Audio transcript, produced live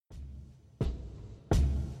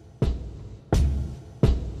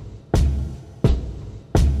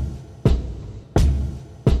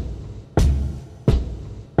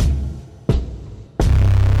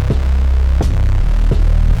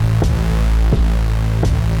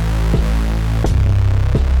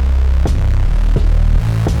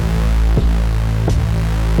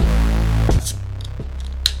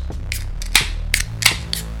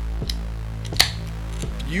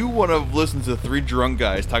want to listen to three drunk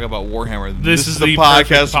guys talk about Warhammer, This is the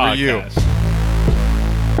podcast for you.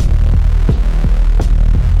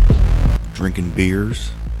 Drinking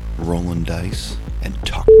beers, rolling dice, and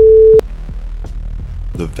talk.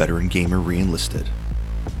 The Veteran Gamer Reenlisted.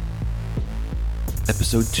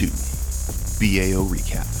 Episode 2, BAO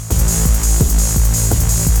Recap.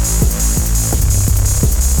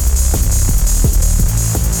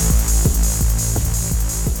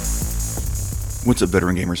 What's up,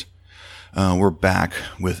 Veteran Gamers? We're back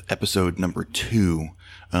with episode number 2.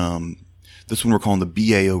 This one we're calling the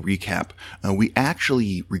BAO Recap. We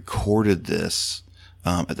actually recorded this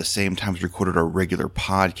at the same time as we recorded our regular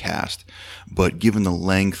podcast, but given the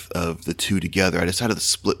length of the two together, I decided to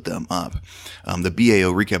split them up. The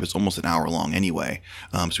BAO Recap is almost an hour long anyway,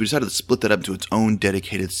 so we decided to split that up into its own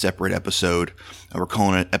dedicated separate episode. We're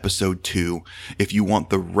calling it episode 2. If you want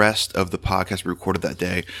the rest of the podcast we recorded that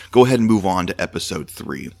day, go ahead and move on to episode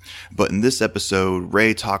 3. But in this episode,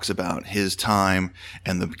 Ray talks about his time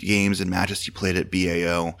and the games and matches he played at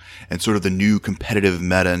BAO and sort of the new competitive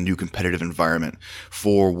meta, new competitive environment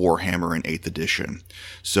for Warhammer in 8th edition.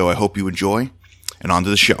 So I hope you enjoy, and on to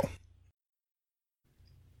the show.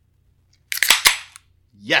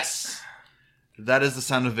 Yes! That is the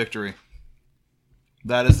sound of victory.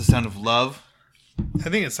 That is the sound of love. I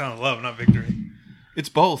think it's sound of love, not victory. It's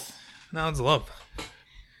both. No, it's love.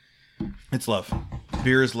 It's love.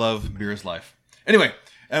 Beer is love. Beer is life. Anyway,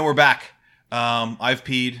 and we're back. I've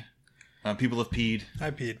peed. People have peed.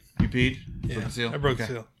 I peed. You peed? Yeah, broke the seal? I broke Okay.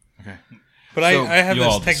 the seal. Okay. But So, I have you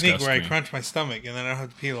all this technique where I disgust me. crunch my stomach and then I don't have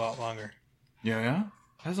to pee a lot longer. Yeah?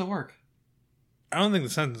 How does that work? I don't think the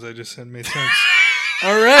sentence I just said made sense.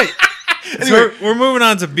 All right. So we're moving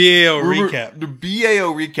on to BAO recap. The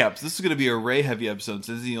BAO recaps. This is going to be a Ray heavy episode.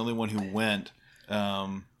 So this is the only one who went.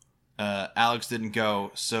 Alex didn't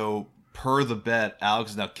go. So per the bet,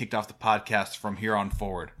 Alex is now kicked off the podcast from here on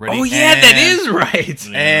forward. Ready? Oh, yeah, that is right.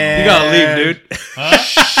 And You got to leave, dude.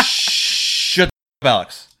 Shut up,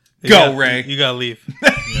 Alex. Go, Ray. You got to leave.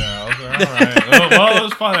 Yeah, okay, all right. Well, it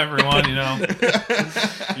was fun, everyone, you know.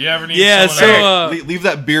 You ever need someone else? Leave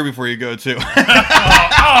that beer before you go, too.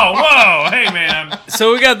 Oh, whoa. Hey, man.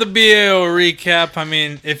 So we got the BAO recap. I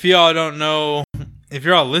mean, if y'all don't know, if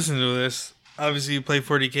you're all listening to this, obviously you play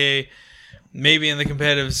 40K, maybe in the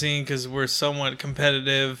competitive scene because we're somewhat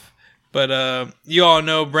competitive. But you all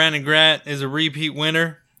know Brandon Grant is a repeat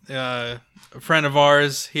winner. A friend of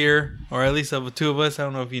ours here, or at least of the two of us. I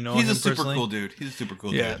don't know if you know him He's a super personally. cool dude.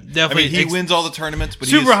 Yeah, dude. definitely. I mean, he wins all the tournaments, but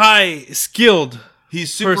super high skilled.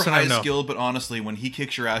 He's super person I high know. skilled, but honestly, when he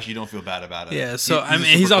kicks your ass, you don't feel bad about it. Yeah, so He's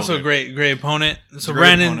he's super also cool a great opponent. So Great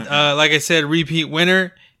Brandon, opponent, yeah. like I said, repeat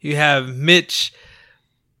winner. You have Mitch.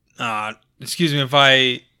 Excuse me if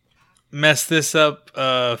I mess this up.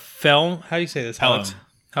 How do you say this? Alex?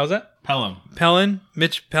 How's that? Pelham.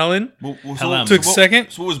 Mitch Pellin. Pelham. Took second.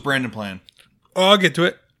 So what was Brandon playing? Oh, I'll get to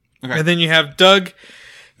it. Okay. And then you have Doug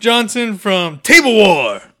Johnson from Table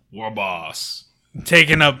War War boss.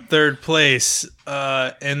 taking up third place.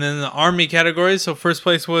 And then the Army categories. So first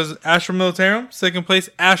place was Astra Militarum. Second place,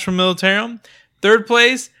 Astra Militarum. Third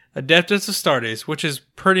place, Adeptus Astartes, which is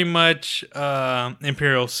pretty much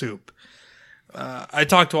Imperial Soup. I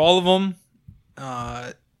talked to all of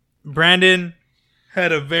them. Brandon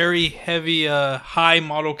had a very heavy, high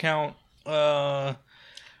model count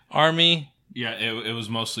army. Yeah, it was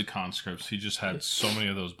mostly conscripts. He just had so many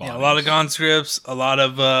of those bodies. Yeah, a lot of conscripts, a lot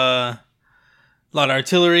of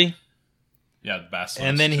artillery, Yeah, the basilisks.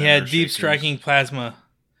 and then he had deep Shakers, striking plasma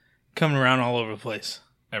coming around all over the place.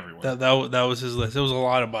 everywhere. That was his list. It was a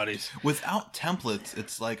lot of bodies. Without templates,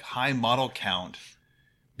 it's like high model count.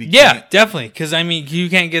 Yeah, definitely. Because I mean, you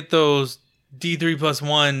can't get those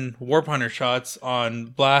D3+1 Warp Hunter shots on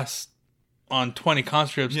blast on 20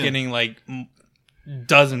 conscripts getting like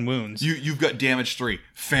dozen wounds. You've got damage 3.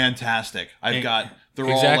 Fantastic. They're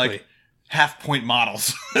all Exactly. like half point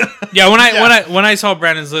models. Yeah, when I saw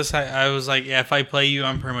Brandon's list, I was like, yeah, if I play you,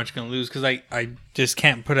 I'm pretty much gonna lose because I just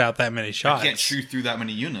can't put out that many shots. I can't shoot through that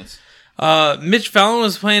many units. Mitch Fallon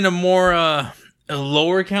was playing a more a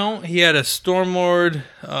lower count. He had a Stormlord.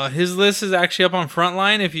 His list is actually up on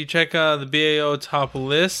Frontline. If you check the BAO top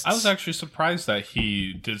list, I was actually surprised that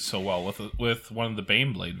he did so well with one of the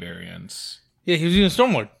Baneblade variants. Yeah, he was using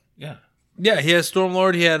Stormlord. Yeah. Yeah, he had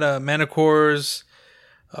Stormlord. He had Mana Cores,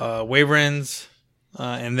 Waverins,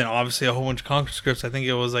 and then obviously a whole bunch of conscripts. I think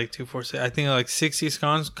it was like 2, 4, 6. I think like 60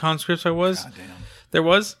 conscripts. God damn. There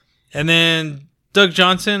was, and then Doug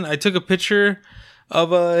Johnson. I took a picture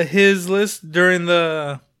of his list during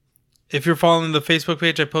the. If you're following the Facebook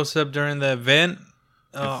page, I posted up during the event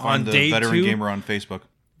on the day Veteran 2. Gamer on Facebook.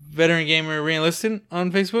 Veteran Gamer Reenlisted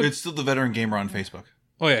on Facebook? It's still the Veteran Gamer on Facebook.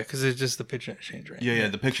 Oh, yeah, because it's just the picture change, right? Yeah,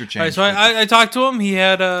 the picture change. All right, so I talked to him. He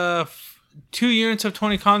had 2 units of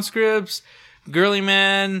 20 conscripts, Girly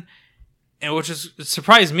Man, and which is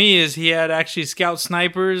surprised me is he had actually scout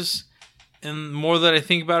snipers, and more that I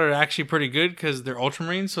think about it, are actually pretty good because they're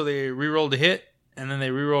Ultramarines, so they rerolled a hit, and then they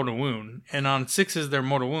rerolled a wound. And on 6s, they're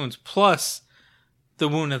mortal wounds, plus the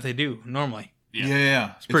wound that they do normally.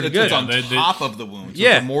 Yeah. It's pretty good. It's on top of the wound. So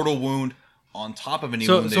yeah. It's a mortal wound on top of any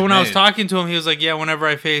wound. So when I was talking to him, he was like, yeah, whenever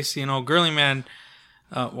I face, Girly Man,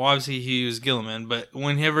 well, obviously he used Gilliman, but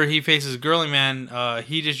whenever he faces Girly Man,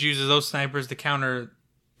 he just uses those snipers to counter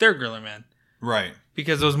their Girly Man. Right.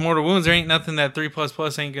 Because those mortal wounds, there ain't nothing that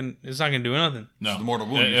 3++ ain't gonna, it's not gonna do nothing. No. The mortal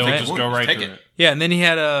wound. It'll just go right through it. Yeah, and then he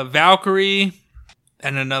had a Valkyrie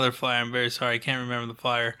and another flyer. I'm very sorry, I can't remember the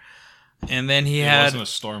flyer. And then he had... It wasn't a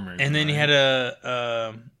Stormer. And then he had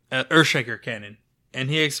a Earthshaker cannon. And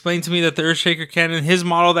he explained to me that the Earthshaker cannon, his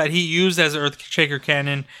model that he used as an Earthshaker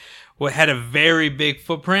cannon, had a very big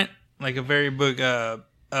footprint, like a very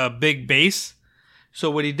big base.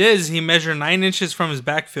 So what he did is he measured 9 inches from his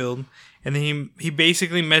backfield, and then he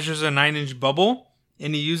basically measures a 9-inch bubble,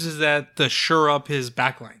 and he uses that to shore up his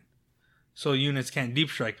backline, so units can't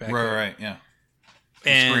deep strike back. Right, yeah.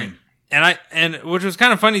 And which was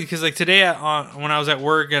kind of funny because like today when I was at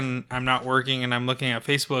work and I'm not working and I'm looking at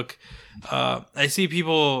Facebook, I see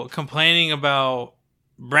people complaining about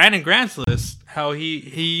Brandon Grant's list, how he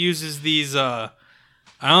uses these. I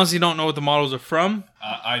honestly don't know what the models are from.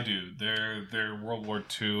 I do. They're World War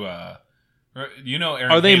II. Aaron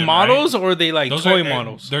are they Hayden, models right? or are they like Those toy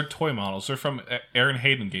models? They're toy models. They're from Aaron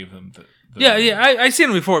Hayden gave them. I seen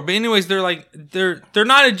them before, but anyways, they're not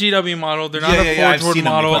a GW model. They're not a Forge World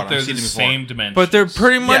model. But they're the same dimensions. But they're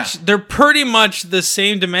pretty much the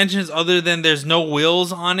same dimensions, other than there's no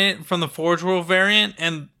wheels on it from the Forge World variant,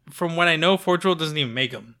 and from what I know, Forge World doesn't even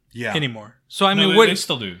make them anymore. So I mean, they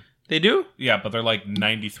still do. They do? Yeah, but they're like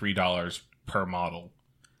 $93 per model.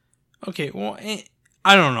 Okay, well,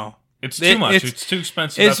 I don't know. It's too much. It's too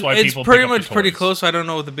expensive. That's why people pretty much pretty close. So I don't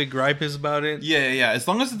know what the big gripe is about it. Yeah. As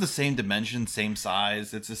long as it's the same dimension, same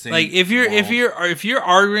size, it's the same. Like if you're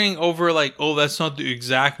arguing over like, oh, that's not the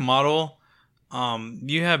exact model,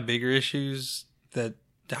 you have bigger issues. That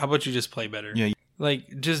how about you just play better? Yeah.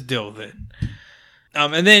 Like just deal with it.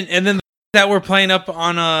 And then that we're playing up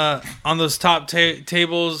on those top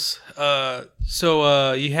tables.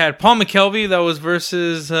 So you had Paul McKelvey that was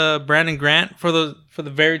versus Brandon Grant for the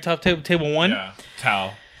very top table 1. Yeah,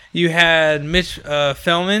 Tau. You had Mitch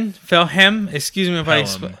Felhem. Excuse me if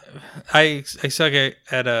I suck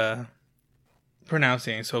at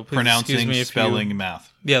pronouncing. So please excuse me if spelling,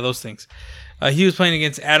 math. Yeah, those things. He was playing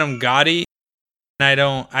against Adam Gotti, and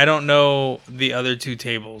I don't know the other 2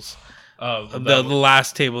 tables. The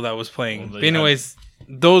last table that was playing. But anyways,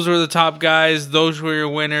 those were the top guys. Those were your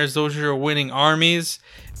winners. Those were your winning armies.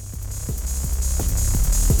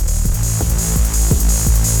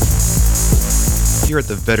 Here at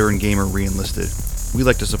the Veteran Gamer Reenlisted, we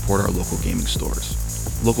like to support our local gaming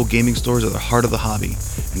stores. Local gaming stores are the heart of the hobby,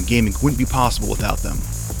 and gaming wouldn't be possible without them.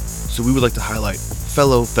 So we would like to highlight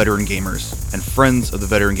fellow veteran gamers and friends of the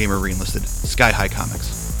Veteran Gamer Reenlisted, Sky High Comics.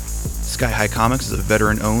 Sky High Comics is a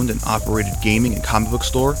veteran-owned and operated gaming and comic book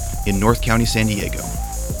store in North County, San Diego.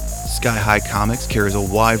 Sky High Comics carries a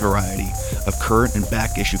wide variety of current and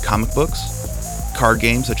back-issue comic books, card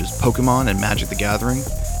games such as Pokemon and Magic the Gathering,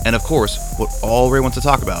 and of course, what all Ray wants to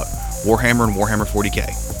talk about, Warhammer and Warhammer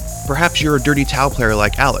 40k. Perhaps you're a dirty Tau player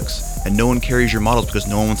like Alex, and no one carries your models because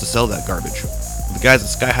no one wants to sell that garbage. The guys at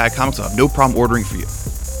Sky High Comics will have no problem ordering for you.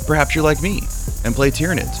 Perhaps you're like me, and play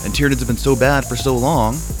Tyranids, and Tyranids have been so bad for so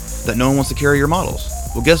long that no one wants to carry your models.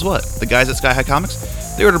 Well, guess what? The guys at Sky High Comics,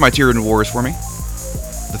 they ordered my Tyranid Warriors for me.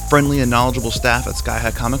 The friendly and knowledgeable staff at Sky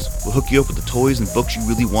High Comics will hook you up with the toys and books you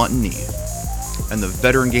really want and need. And the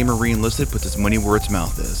Veteran Gamer Reenlisted puts its money where its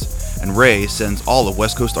mouth is, and Ray sends all of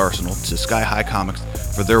West Coast Arsenal to Sky High Comics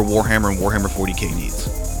for their Warhammer and Warhammer 40k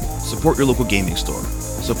needs. Support your local gaming store.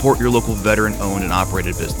 Support your local veteran-owned and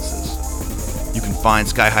operated businesses. You can find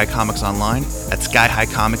Sky High Comics online at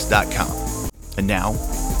skyhighcomics.com. And now,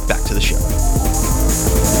 back to the show.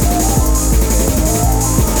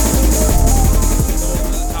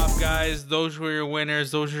 Those were your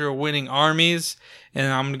winners. Those were your winning armies. And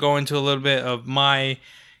I'm going to go into a little bit of my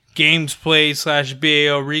games played /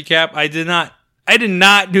 BAO recap. I did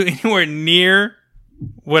not do anywhere near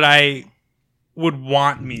what I would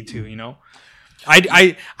want me to, you know.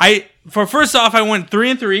 First off, I went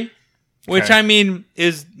 3-3, which I mean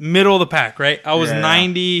is middle of the pack, right? I was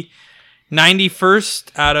 90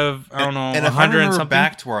 91st out of, I don't know, and 100 if I remember and something.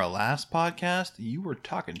 back to our last podcast, you were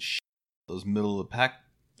talking those middle of the pack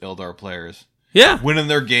Eldar players. Yeah. Winning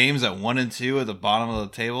their games at 1 and 2 at the bottom of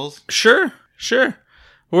the tables. Sure.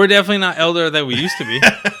 We're definitely not Eldar that we used to be.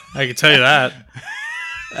 I can tell you that.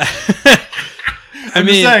 I'm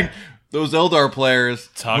just saying, those Eldar players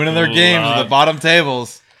winning their games at the bottom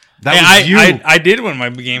tables. That was you. I did win my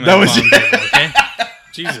game at the bottom table, okay?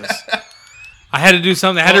 Jesus. I had to do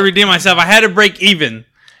something. I had to redeem myself. I had to break even.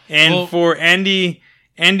 And for Andy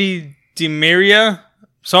DeMaria,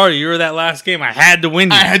 sorry, you were that last game. I had to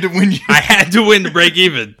win you. I had to win you. I had to win to break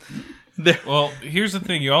even. Well, here's the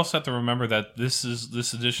thing. You also have to remember that this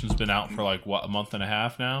edition's been out for like, what, a month and a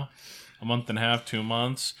half now? A month and a half, 2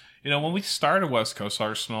 months. You know, when we started West Coast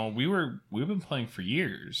Arsenal, we've been playing for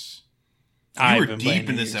years. You were deep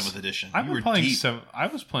in the 7th edition. I was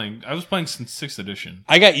playing since 6th edition.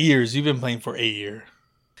 I got years. You've been playing for a year.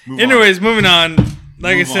 Moving on.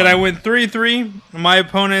 Like I said, I went 3-3. My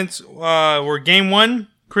opponents were game 1,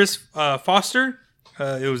 Chris Foster.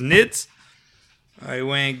 It was Nids. I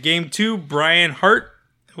went game 2, Brian Hart.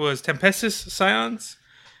 It was Tempestus Scions.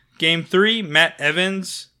 Game 3, Matt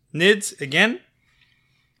Evans. Nids again.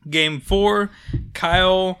 Game 4,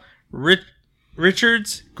 Kyle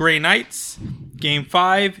Richards, Grey Knights. Game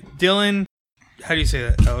 5, Dylan. How do you say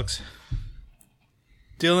that, Alex?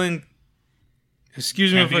 Dylan.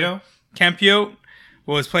 Excuse me. Campio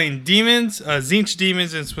was playing Demons, Zinch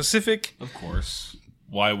Demons in specific. Of course.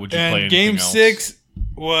 Why would you play anything game else? 6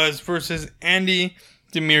 was versus Andy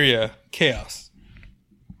Demiria, Chaos.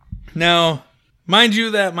 Now, mind you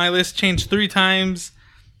that my list changed 3 times,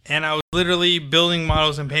 and I was literally building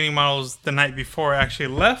models and painting models the night before I actually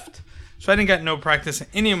left, so I didn't get no practice in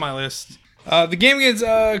any of my lists. The game against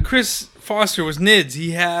Chris Foster was Nids.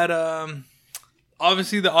 He had,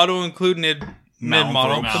 obviously, the auto-include Nid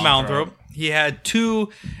model, the Malanthrop. He had 2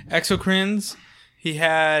 Exocrines. He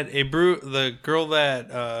had the girl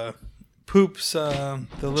that poops the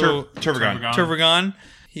little Turvagon.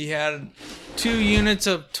 He had 2 units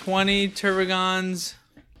of 20 Turvagons.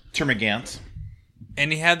 Termagants.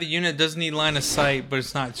 And he had the unit that doesn't need line of sight, but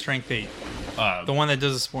it's not strength 8. The one that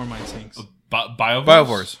does the Spore Mine sinks.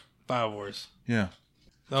 Biovores? Biovores. Yeah.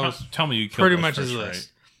 That was tell me you killed pretty those much first, his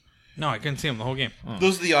list. Right? No, I couldn't see him the whole game. Oh.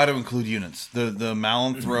 Those are the auto-include units. The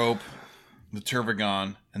Malanthrop, the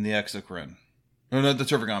Turvagon, and the Exocrine. No, not the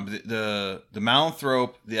Turvagon, but the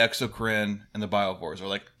Malanthrop, the Exocrine, and the Biovores are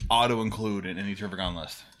like auto-include in any Turvagon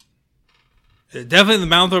list. Definitely the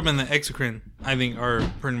Malanthrop and the Exocrine, I think, are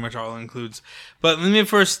pretty much all includes. But let me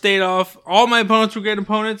first state off, all my opponents were great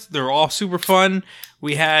opponents. They were all super fun.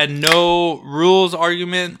 We had no rules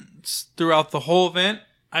arguments throughout the whole event.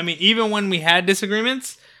 I mean, even when we had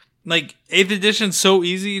disagreements, like 8th edition's so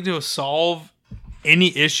easy to solve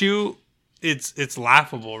any issue. It's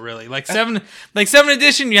laughable, really. Like 7th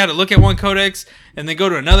edition, you had to look at one codex and then go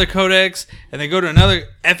to another codex and then go to another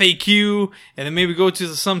FAQ and then maybe go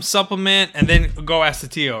to some supplement and then go ask the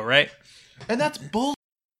TO, right? And that's bull.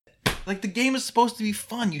 Like, the game is supposed to be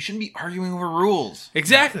fun. You shouldn't be arguing over rules.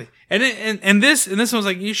 Exactly. And this one was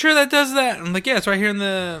like, you sure that does that? I'm like, yeah, it's right here in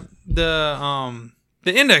the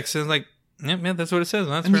index. And it's like, yeah, man, that's what it says.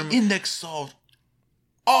 And the index solved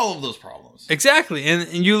all of those problems. Exactly.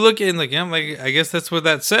 And you look in like, yeah, I'm like, I guess that's what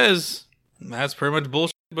that says. That's pretty much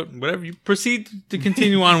bullshit, but whatever. You proceed to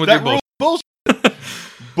continue on with your bullshit.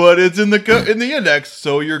 But it's in the index,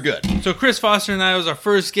 so you're good. So Chris Foster and I, was our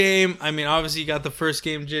first game. I mean, obviously you got the first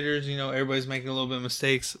game jitters. You know, everybody's making a little bit of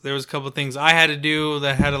mistakes. There was a couple of things I had to do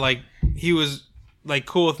that had to, like, he was like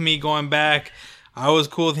cool with me going back. I was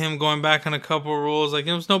cool with him going back on a couple of rules. Like,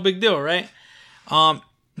 it was no big deal, right?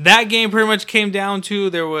 That game pretty much came down to,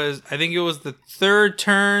 I think it was the 3rd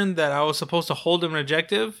turn that I was supposed to hold him an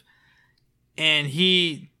objective, and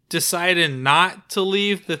he decided not to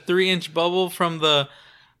leave the 3-inch bubble from the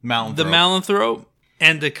Malanthrop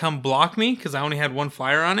and to come block me because I only had 1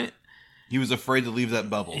 flyer on it. He was afraid to leave that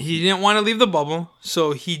bubble. He didn't want to leave the bubble,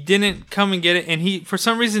 so he didn't come and get it, and he, for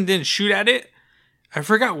some reason, didn't shoot at it. I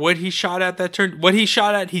forgot what he shot at that turn. What he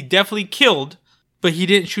shot at, he definitely killed, but he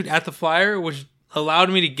didn't shoot at the flyer, which allowed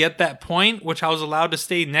me to get that point, which I was allowed to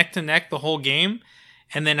stay neck to neck the whole game.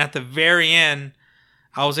 And then at the very end,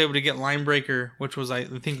 I was able to get line breaker, which was, I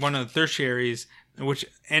think, one of the tertiaries, which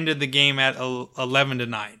ended the game at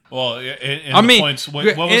 11-9. Well, points, what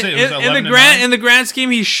was it? It was in the grand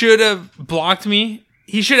scheme, he should have blocked me.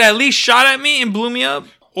 He should have at least shot at me and blew me up,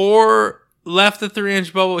 or left the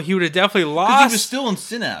 3-inch bubble. He would have definitely lost. Because he was still in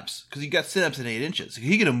synapse, because he got synapse at 8 inches.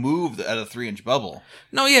 He could have moved at a 3-inch bubble.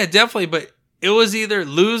 No, yeah, definitely, but it was either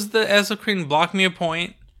lose the Exocrine, block me a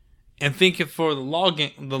point, and think it for the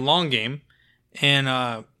long game,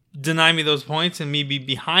 and deny me those points and me be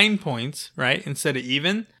behind points, right, instead of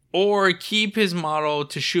even, or keep his model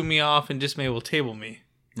to shoot me off and just maybe table me.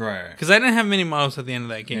 Right. Because I didn't have many models at the end of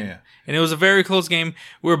that game. Yeah. And it was a very close game.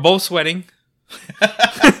 We were both sweating.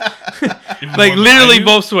 Even Like, more literally behind you?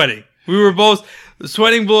 both sweating. We were both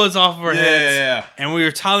sweating bullets off of our heads. Yeah. And we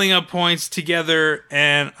were tallying up points together,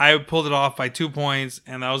 and I pulled it off by 2 points,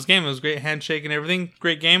 and that was the game. It was a great handshake and everything.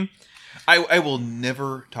 Great game. I will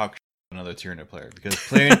never talk to another Tyranid player because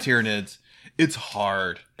playing Tyranids, it's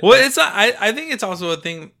hard. Well, it's not, I think it's also a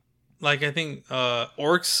thing. Like, I think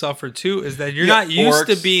orcs suffer too, is that you're Yeah, not used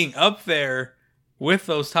to orcs. being up there with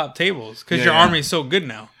those top tables because Yeah, your yeah. army's so good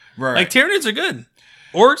now. Right. Like, Tyranids are good.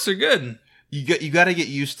 Orcs are good. You got to get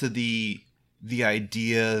used to the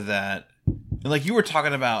idea that, like you were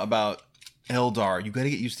talking about Eldar, you got to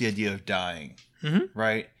get used to the idea of dying,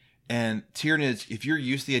 right? And Tyranids, if you're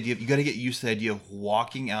used to the idea, you got to get used to the idea of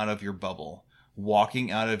walking out of your bubble,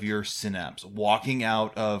 walking out of your synapse, walking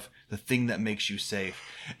out of the thing that makes you safe.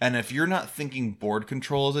 And if you're not thinking board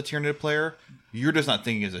control as a Tyranid player, you're just not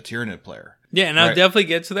thinking as a Tyranid player. Yeah, and I'll Right. definitely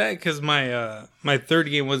get to that because my third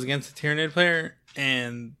game was against a Tyranid player,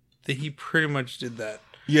 and he pretty much did that.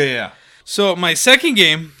 Yeah. So my second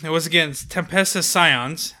game, it was against Tempesta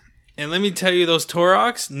Scions, and let me tell you, those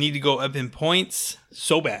Toroks need to go up in points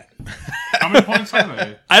so bad. How many points are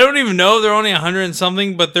they? I don't even know. They're only 100 and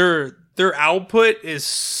something, but their output is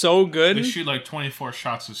so good. They shoot like 24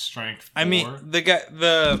 shots of strength. I mean, the guy,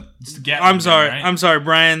 It's the Gatling I'm gun, sorry, right? I'm sorry,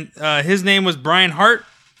 Brian. His name was Brian Hart.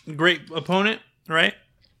 Great opponent, right?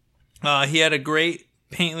 He had a great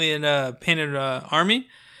painted army.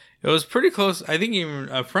 It was pretty close. I think even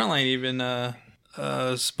Frontline even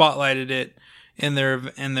spotlighted it in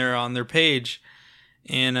their on their page,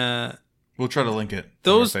 and We'll try to link it.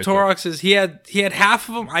 those on our Facebook. Toroxes, he had half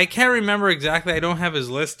of them. I can't remember exactly. I don't have his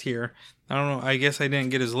list here. I don't know. I guess I didn't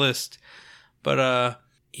get his list, but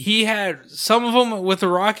he had some of them with the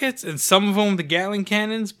rockets and some of them with the Gatling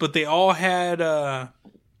cannons. But they all had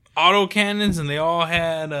auto cannons, and they all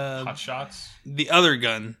had Hot shots. the other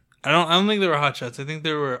gun. I don't think they were hot shots. I think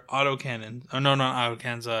they were auto cannons. Oh no, not auto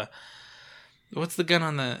cannons. What's the gun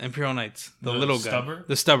on the Imperial Knights? The little gun. stubber?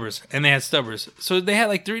 The stubbers. And they had stubbers. So they had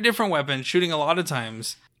like 3 different weapons shooting a lot of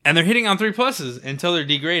times. And they're hitting on 3 pluses until they're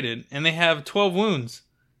degraded. And they have 12 wounds.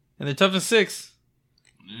 And they're tough as 6.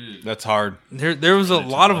 That's hard. There was a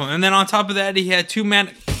lot of them. And then on top of that, he had 2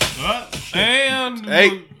 man. And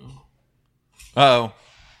Hey. Uh-oh.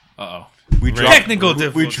 Uh-oh. We Technical we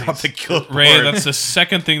difficulties. dropped the kill Ray, board. that's the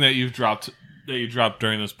second thing that you've dropped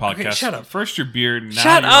during this podcast. Okay, shut up. First your beard, now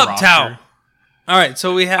Shut your up, roster. Tao. All right,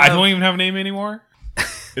 so we have. I don't even have a name anymore.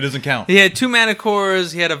 It doesn't count. He had 2 mana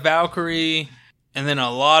cores. He had a Valkyrie, and then a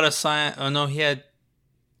lot of science. Oh no, he had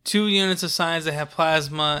 2 units of science that had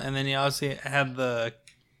plasma, and then he obviously had the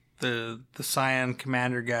Scion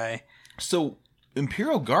commander guy. So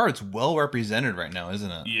Imperial Guard's well represented right now,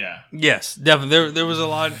 isn't it? Yeah. Yes, definitely. There was a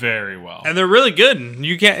lot, Very well. and they're really good.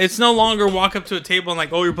 You can't. It's no longer walk up to a table and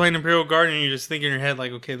like, oh, you're playing Imperial Guard, and you just think in your head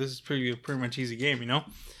like, okay, this is pretty much easy game. You know,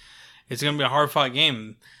 it's gonna be a hard fought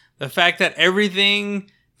game. The fact that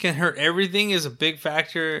everything can hurt everything is a big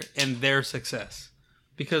factor in their success.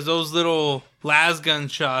 Because those little lasgun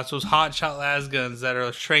shots, those hot shot lasguns that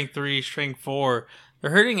are strength 3, strength 4,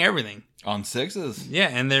 they're hurting everything. On 6s. Yeah,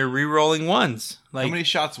 and they're re-rolling 1s. Like, How many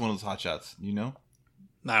shots one of those hot shots? You know?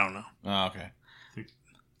 I don't know. Oh, okay. I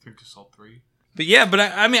think just all 3. But yeah,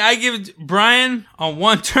 I mean, I give it, Brian on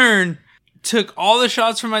 1 turn took all the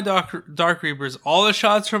shots from my Dark Reapers, all the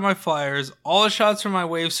shots from my Flyers, all the shots from my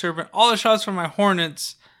Wave Serpent, all the shots from my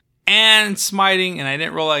Hornets, and smiting, and I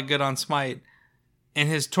didn't roll that good on smite. And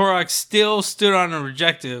his Torok still stood on a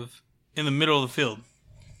rejective in the middle of the field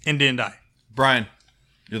and didn't die. Brian,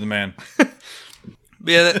 you're the man. But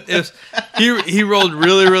yeah, it was, he rolled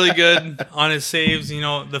really, really good on his saves. You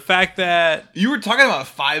know, the fact that You were talking about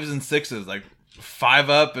 5s and 6s, like 5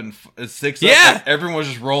 up and 6 up. Yeah. Like, everyone was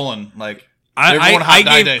just rolling. Like, everyone hot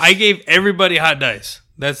die dice. I gave everybody hot dice.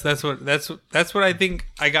 That's what I think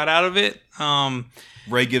I got out of it.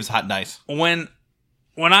 Ray gives hot dice.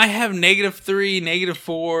 When I have -3,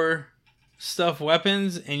 -4 stuff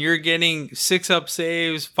weapons, and you're getting 6 up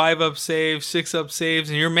saves, 5 up saves, 6 up saves,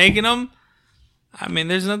 and you're making them, I mean,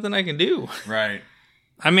 there's nothing I can do. Right.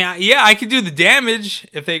 I mean, I could do the damage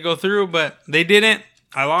if they go through, but they didn't.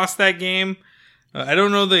 I lost that game. I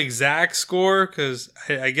don't know the exact score because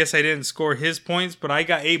I guess I didn't score his points, but I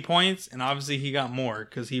got 8 points, and obviously he got more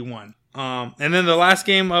because he won. And then the last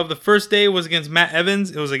game of the first day was against Matt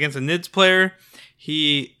Evans. It was against a NIDS player.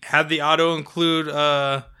 He had the auto include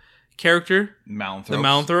character, Mountain the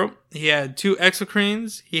Malanthrop. He had 2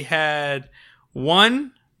 Exocrines. He had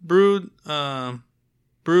 1 Brood Girl.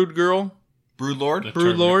 Broodlord. The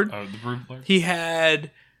Broodlord. The Broodlord. He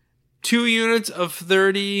had 2 units of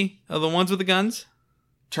 30 of the ones with the guns,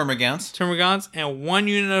 Termagants. and 1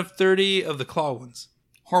 unit of 30 of the claw ones,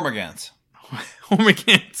 Hormagants.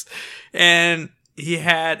 Hormagants. And he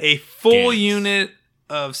had a full Gants. unit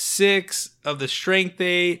of 6 of the strength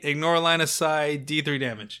 8, ignore line of sight, D3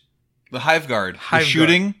 damage. The Hive Guard. Hive the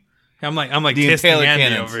shooting. I'm like The testing Impaler Andy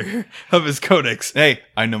cannons. over here of his codex. Hey,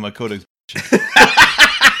 I know my codex.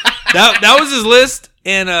 That was his list,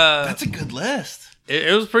 and That's a good list.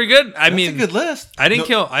 it was pretty good. That's a good list. I didn't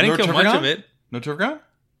kill much Turbogon? of it. No Turbogon?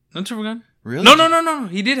 No Turbogon. Really? No.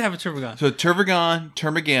 He did have a Turbogon. So Turbogon,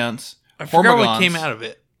 Termagants, I forgot what Hormagants, came out of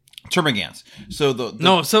it. Termagants. So the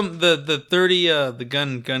The 30 the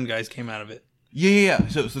gun guys came out of it. yeah.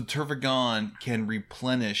 So Turbogon can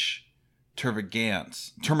replenish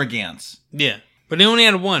Termagants. Yeah, but he only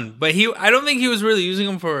had 1. But I don't think he was really using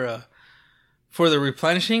them for the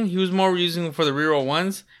replenishing. He was more using them for the reroll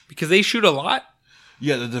ones because they shoot a lot.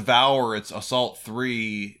 Yeah, the Devour, it's Assault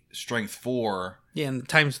 3, Strength 4. Yeah, and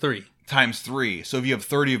times 3. Times 3. So if you have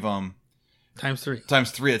 30 of them, Times 3. times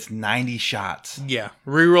 3, that's 90 shots. Yeah,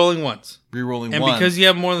 rerolling ones. Rerolling And one. because you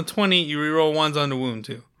have more than 20, you reroll ones on the wound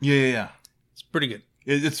too. Yeah. It's pretty good.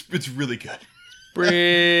 It's really good.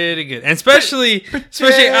 Pretty good. And especially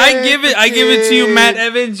I give it to you, Matt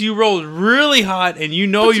Evans. You rolled really hot, and you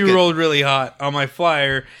know That's you good. rolled really hot on my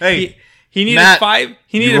flyer. Hey, he needed Matt, 5.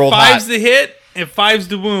 He you needed rolled 5s hot. to hit and 5s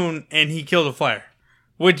to wound, and he killed a flyer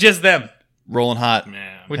with just them. Rolling hot.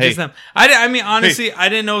 Man. With Hey. just them. I mean, honestly, I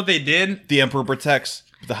didn't know what they did. The Emperor protects.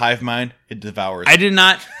 The Hive Mind, it devours. I did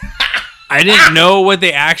not. I didn't know what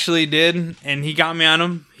they actually did, and he got me on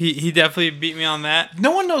them. He definitely beat me on that.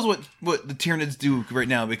 No one knows what the Tyranids do right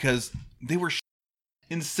now because they were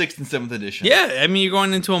in 6th and 7th edition. Yeah, I mean, you're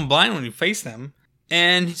going into them blind when you face them.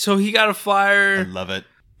 And so he got a I flyer, love it.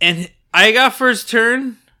 and I got first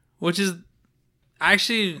turn, which is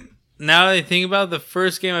actually, now that I think about it, the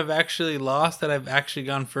first game I've actually lost that I've actually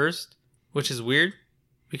gone first, which is weird.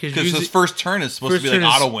 Because Because usually, his first turn is supposed to be first like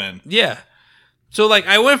turn is- auto win. yeah. So, like,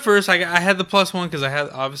 I went first. I had the +1 because I had,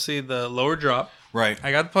 obviously, the lower drop. Right.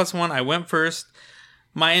 I got the +1. I went first.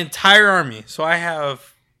 My entire army. So I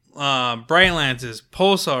have Bright Lances,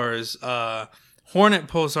 Pulsars, Hornet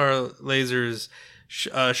Pulsar lasers,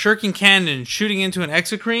 Shuriken Cannon shooting into an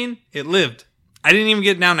Exocrine. It lived. I didn't even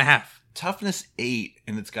get down to half. Toughness 8,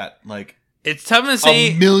 and it's got like It's toughness a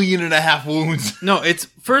 8. 1.5 million wounds. No, it's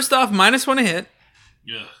first off -1 to hit.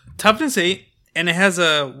 Yeah. Toughness 8. And it has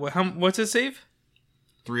a, what's it save?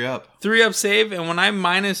 3 up. 3 up save. And when I'm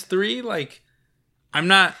 -3, like, I'm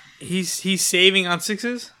not, he's saving on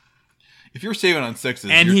 6s. If you're saving on 6s,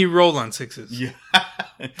 And he rolled on 6s. yeah,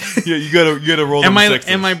 you gotta roll And them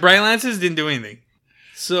 6s. my Bright Lances didn't do anything.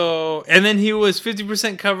 So, and then he was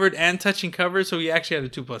 50% covered and touching cover, so he actually had a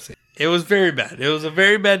 2+ save. It was very bad. It was a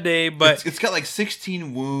very bad day, but it's got like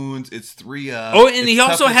 16 wounds. It's 3 up. oh, and it's he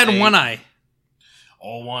also toughness had 8. one eye.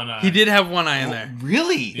 All one eye. He did have one eye in there.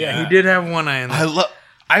 Really? Yeah, he did have one eye in there.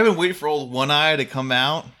 I've been waiting for old One Eye to come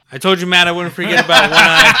out. I told you, Matt, I wouldn't forget about one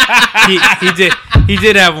eye. He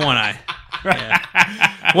did have one eye. Yeah.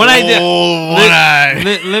 One eye did. Old One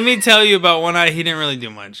Eye. Let me tell you about one eye. He didn't really do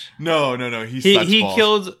much. No.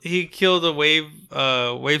 He killed a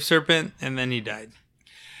wave serpent, and then he died.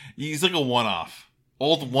 He's like a one-off.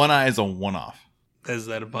 Old One Eye is a one-off. Is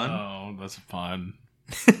that a pun? Oh, that's a pun.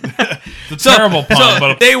 It's a terrible pun, So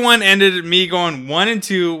but day 1 ended at me going 1 and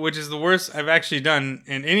 2, which is the worst I've actually done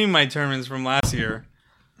in any of my tournaments from last year.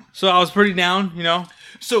 So I was pretty down, you know.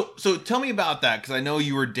 So tell me about that, because I know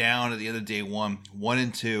you were down at the end of day 1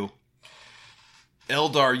 and 2.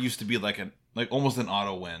 Eldar used to be like almost an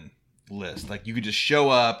auto win list. Like you could just show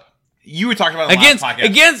up. You were talking about it in the last podcast.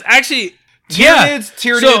 against actually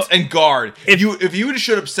Tyranids, So, and Guard. if- If you would have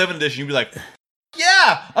showed up 7th edition, you'd be like,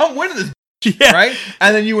 yeah, I'm winning this. Yeah. Right?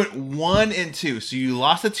 And then you went 1 and 2. So you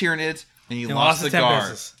lost the Tyranids and you lost the the Guard.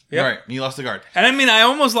 Tempests. Yep. Right. And you lost the Guard. And I mean, I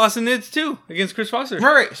almost lost the Nids too against Chris Foster.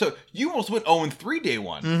 Right. So you almost went 0 and 3 day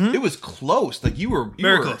 1. Mhm. It was close. Like you were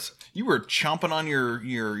Very close. You were chomping on your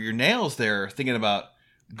nails there, thinking about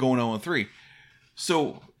going 0 and 3.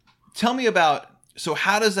 So tell me about. So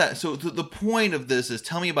how does that? So the point of this is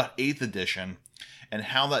tell me about 8th edition and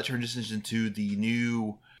how that transitions into the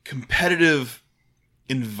new competitive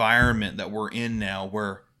environment that we're in now,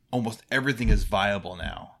 where almost everything is viable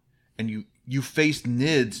now, and you faced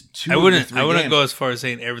Nids 2 I of the wouldn't 3 games. go as far as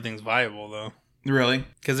saying everything's viable though, Really?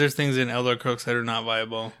 because there's things in Eldar Crooks that are not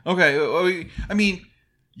viable. Okay, I mean,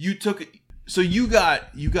 you took So you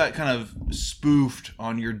got kind of spoofed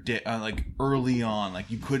on your like early on,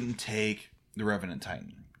 like you couldn't take the Revenant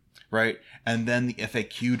Titan, right? And then the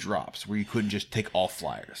FAQ drops where you couldn't just take all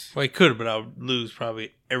flyers. Well, I could, but I would lose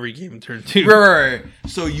probably every game in turn 2. Right.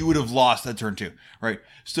 So you would have lost that turn 2, right?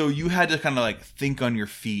 So you had to kind of like think on your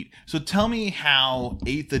feet. So tell me how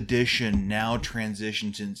 8th edition now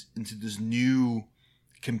transitions into this new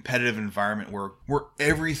competitive environment where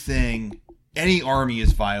everything, any army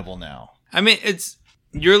is viable now. I mean, it's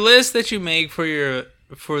your list that you make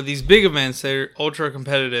for these big events that are ultra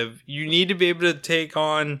competitive. You need to be able to take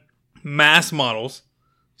on mass models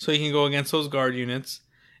so you can go against those guard units.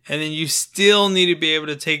 And then you still need to be able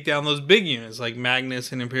to take down those big units like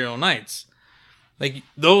Magnus and Imperial Knights. Like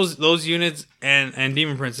those units and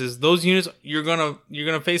Demon Princes, those units you're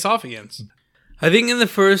gonna face off against. I think in the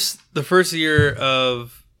first year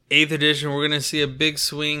of 8th edition, we're going to see a big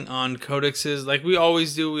swing on codexes. Like we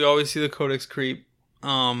always do. We always see the codex creep.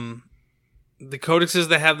 The codexes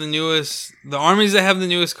that have the armies that have the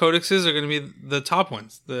newest codexes are going to be the top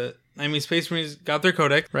ones. Space Marines got their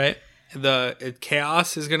codex, right?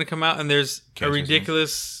 Chaos is going to come out, and there's a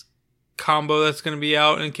ridiculous combo that's going to be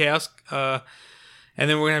out in Chaos. And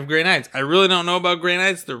then we're going to have Grey Knights. I really don't know about Grey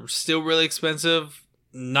Knights. They're still really expensive.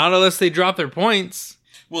 Not unless they drop their points.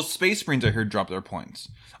 Well, Space Marines, I heard, drop their points.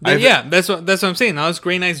 That's what I'm saying. Now, as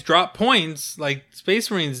Grey Knights drop points like Space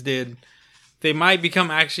Marines did, they might become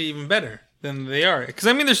actually even better than they are. Because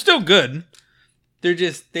I mean, they're still good. They're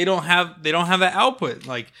just they don't have that output.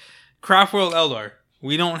 Like Craftworld Eldar,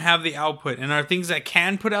 we don't have the output, and our things that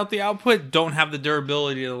can put out the output don't have the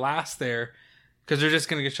durability to last there because they're just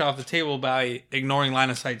going to get shot off the table by ignoring line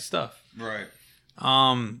of sight stuff. Right.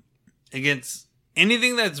 Against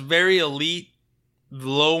anything that's very elite.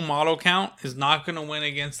 Low model count is not going to win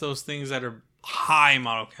against those things that are high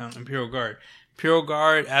model count. Imperial Guard,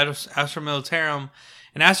 Astra Militarum,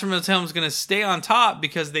 and Astra Militarum is going to stay on top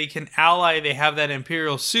because they can ally. They have that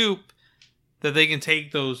Imperial soup that they can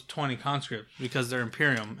take those 20 conscripts because they're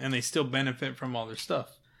Imperium and they still benefit from all their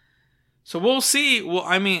stuff. So we'll see. Well,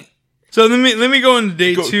 I mean, so let me go into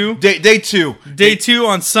day 2. Day 2. Day 2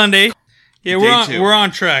 on Sunday. Yeah, we're on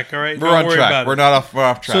track, all right? We're on track. We're off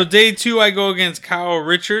track. So day 2, I go against Kyle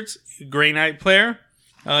Richards, Grey Knight player.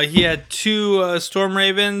 He had 2 Storm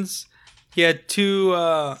Ravens. He had 2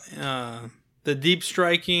 the deep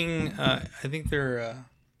striking. I think they're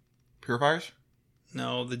Purifiers.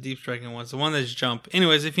 No, the deep striking ones. The one that's jump.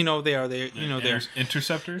 Anyways, if you know what they are, they're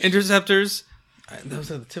Interceptors. Interceptors. That was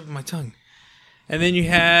at the tip of my tongue. And then you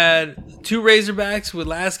had 2 Razorbacks with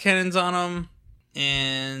last cannons on them,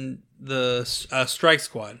 and the strike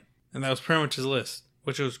squad, and that was pretty much his list,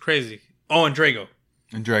 which was crazy. Oh, and Drago,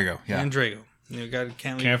 yeah, and Drago.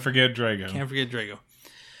 Can't forget Drago. Can't forget Drago.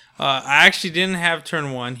 I actually didn't have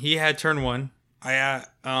turn 1. He had turn 1.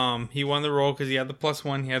 He won the roll because he had the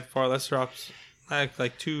 +1. He had far less drops, like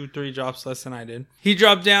 2-3 drops less than I did. He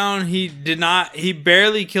dropped down. He did not. He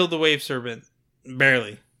barely killed the Wave Serpent.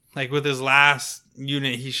 Barely. Like with his last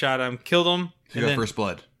unit, he shot him, killed him. So you got first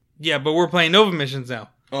blood. Yeah, but we're playing Nova missions now.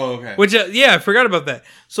 Oh, okay. Which, I forgot about that.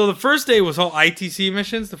 So the first day was all ITC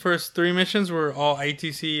missions. The first 3 missions were all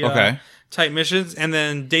ITC type missions. And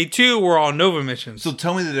then day 2 were all Nova missions. So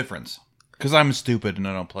tell me the difference. Because I'm stupid and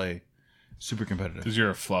I don't play super competitive. Because you're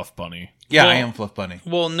a fluff bunny. Yeah, I am fluff bunny.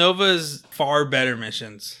 Well, Nova's far better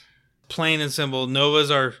missions. Plain and simple. Novas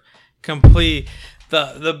are complete.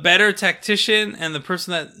 The better tactician and the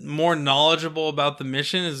person that more knowledgeable about the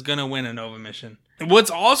mission is going to win a Nova mission.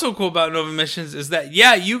 What's also cool about Nova missions is that,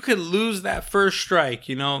 you could lose that first strike,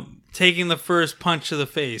 taking the first punch to the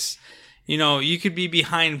face. You could be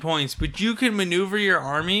behind points, but you can maneuver your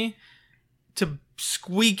army to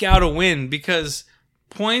squeak out a win because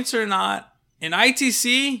points are not... In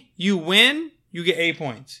ITC, you win, you get 8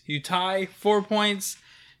 points. You tie, 4 points.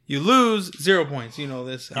 You lose, 0 points. You know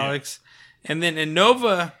this, Alex. And then in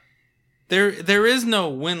Nova, there is no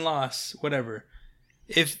win-loss, whatever.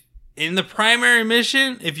 If... In the primary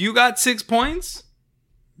mission, if you got 6 points,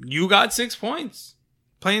 you got 6 points.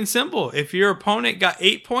 Plain simple. If your opponent got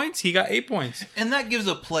 8 points, he got 8 points. And that gives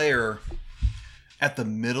a player at the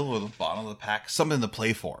middle or the bottom of the pack something to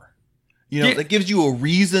play for. That gives you a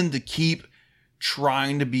reason to keep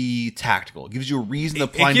trying to be tactical. It gives you a reason to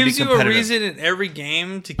play to be competitive. It gives you a reason in every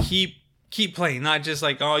game to keep playing. Not just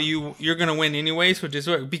like, you're going to win anyway, so just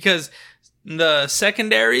work. Because... the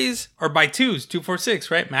secondaries are by 2s, 2, 4, 6,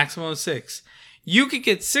 right? Maximum of 6. You could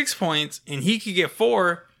get 6 points, and he could get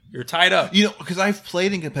 4. You're tied up. Because I've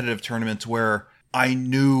played in competitive tournaments where I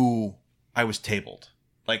knew I was tabled.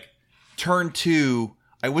 Like, turn 2,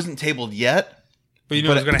 I wasn't tabled yet, But you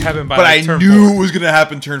knew it was going to happen by But like, I turn knew 4. it was going to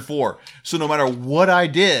happen turn 4. So no matter what I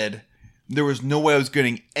did, there was no way I was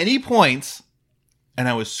getting any points, and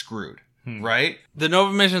I was screwed. Right? The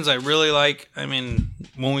Nova missions I really like. I mean,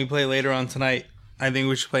 when we play later on tonight, I think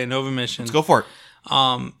we should play a Nova mission. Let's go for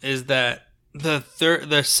it. Is that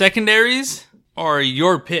the secondaries are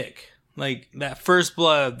your pick. Like that First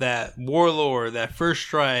Blood, that Warlord, that First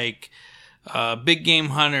Strike, Big Game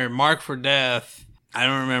Hunter, Mark for Death. I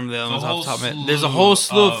don't remember the other ones off the top of my head. There's a whole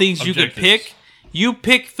slew of things you could pick. You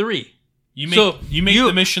pick 3. You make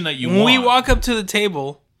the mission that you want. When we walk up to the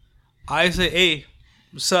table, I say, hey,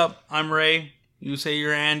 what's up? I'm Ray. You say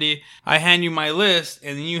you're Andy. I hand you my list,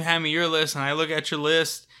 and then you hand me your list, and I look at your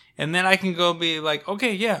list, and then I can go be like,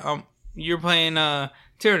 okay, yeah, you're playing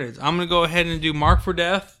Tyranids. I'm going to go ahead and do Mark for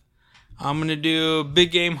Death. I'm going to do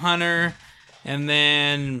Big Game Hunter, and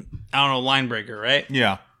then, I don't know, Linebreaker, right?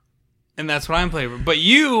 Yeah. And that's what I'm playing. But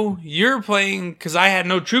you're playing, because I had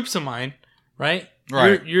no troops of mine, right?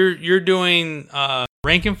 Right. You're doing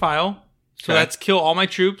rank and file, so that's kill all my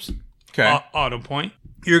troops. Okay. Auto point.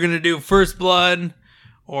 You're going to do First Blood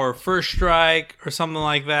or First Strike or something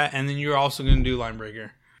like that, and then you're also going to do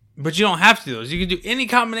Linebreaker. But you don't have to do those. You can do any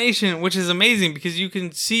combination, which is amazing because you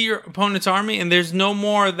can see your opponent's army, and there's no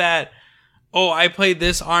more that, oh, I played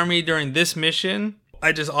this army during this mission,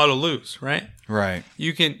 I just auto lose, right? Right.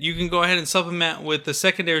 You can go ahead and supplement with the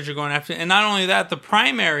secondaries you're going after. And not only that, the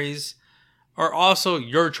primaries are also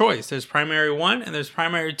your choice. There's primary 1 and there's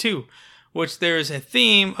primary 2, which there's a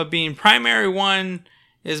theme of being primary 1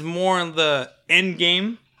 is more in the end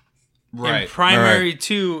game. Right. And primary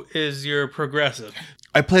 2 is your progressive.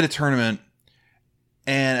 I played a tournament,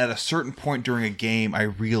 and at a certain point during a game, I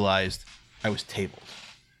realized I was tabled.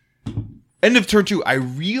 End of turn 2, I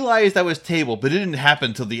realized I was tabled, but it didn't happen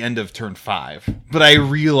until the end of turn 5. But I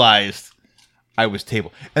realized I was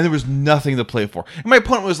tabled, and there was nothing to play for. And my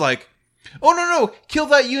opponent was like, oh, no, kill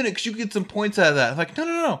that unit because you get some points out of that. I'm like,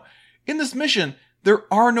 no. In this mission, there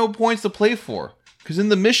are no points to play for. Because in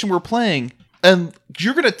the mission we're playing, and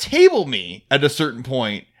you're going to table me at a certain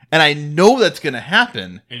point, and I know that's going to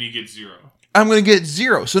happen. And you get 0. I'm going to get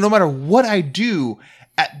 0. So no matter what I do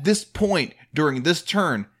at this point during this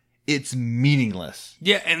turn, it's meaningless.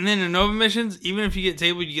 Yeah, and then in Nova missions, even if you get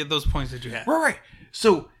tabled, you get those points that you have. Right.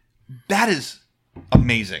 So that is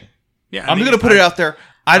amazing. Yeah, I'm going to put it out there.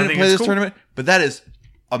 I didn't think play it's this cool. tournament, but that is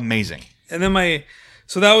amazing. And then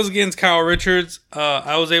so that was against Kyle Richards.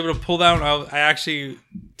 I was able to pull down. I actually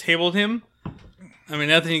tabled him. I mean,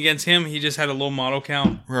 nothing against him. He just had a low model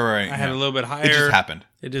count. Right. I had a little bit higher. It just happened.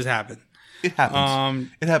 It just happened. It happens.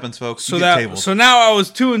 It happens, folks. So You get tabled. so now I was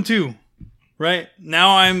 2-2. Right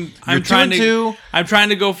now I'm trying 2-2. I'm trying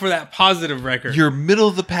to go for that positive record. You're middle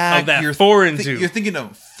of the pack. Of that you're 4-2. You're thinking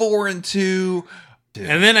of 4-2.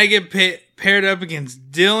 And then I get paired up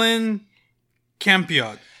against Dylan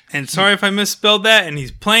Campiot. And sorry if I misspelled that. And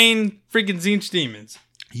he's playing freaking Zinch Demons.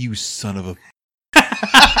 You son of a...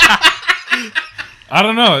 I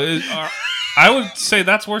don't know. I would say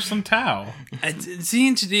that's worse than Tau.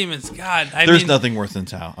 Zinch Demons, God. There's nothing worse than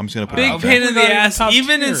Tau. I'm just going to put it big out pain there. in the ass. Top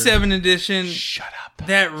Even in tier. 7th edition, Shut up.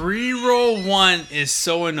 that reroll 1 is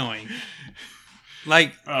so annoying.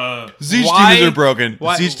 Like, Zinch why- Demons are broken.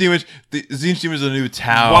 why- Zinch Demons are the new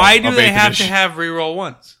Tau. why do of they 8th have edition. to have reroll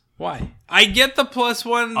 1s? Why? I get the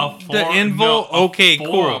 +1, the invul. No, okay,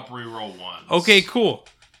 cool. Up reroll 1. Okay, cool.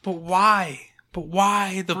 But why? The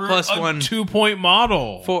For +1 a 2-point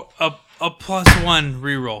model. for a +1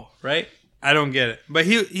 reroll, right? I don't get it. But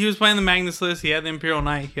he was playing the Magnus list. He had the Imperial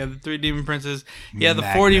Knight. He had the 3 Demon Princes. He had the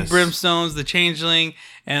 40 Magnus. Brimstones, the Changeling,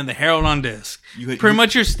 and the Herald on Disc. You had- pretty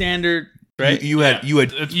much your standard, right? You had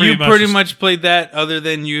It's You much pretty just- much played that. Other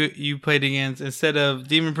than you played against, instead of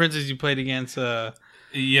Demon Princes, you played against.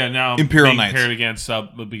 Yeah, now Imperial being Knights. paired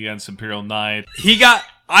against Imperial Knight.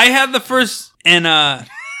 I had the first and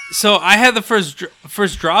so I had the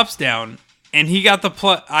first drops down, and he got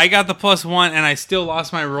I got the +1, and I still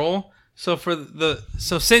lost my roll. So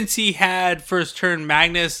since he had first turn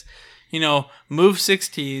Magnus, moved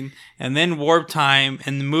 16 and then warp time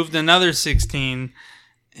and moved another 16,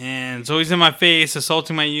 and so he's in my face,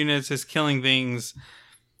 assaulting my units, is killing things.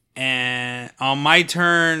 And on my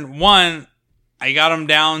turn 1, I got him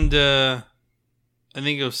down to, I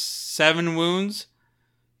think it was 7 wounds.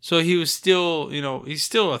 So he was still, he's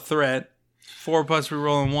still a threat. 4+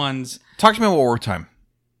 rerolling 1s. Talk to me about warp time.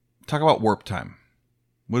 Talk about warp time.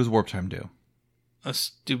 What does warp time do? A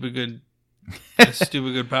stupid good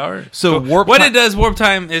power. So warp what time- it does, warp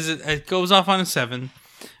time, is it goes off on a 7.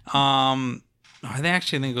 I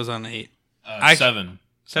think it goes on an 8. 7.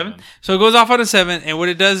 7? So it goes off on a 7, and what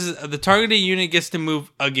it does is the targeted unit gets to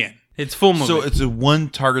move again. It's full movement. So it's a one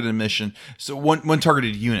targeted mission. So one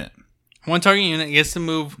targeted unit. One target unit gets to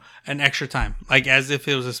move an extra time, like as if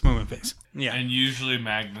it was a movement phase. Yeah. And usually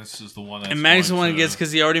Magnus is the one that's And Magnus is the going one to- that gets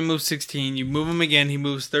because he already moved 16. You move him again, he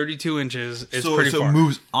moves 32 inches. It's so pretty far. it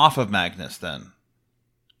moves off of Magnus then,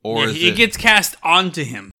 or Yeah, is it gets cast onto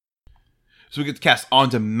him. so it gets cast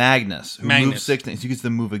onto Magnus, who Magnus. moves 16. So he gets to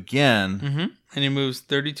move again. Mm-hmm. And he moves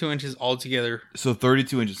 32 inches altogether. So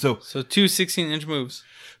 32 inches. So two 16-inch moves.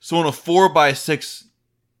 on a 4x6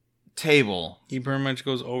 table, He pretty much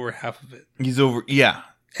goes over half of it. he's over. Yeah.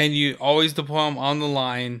 And you always deploy him on the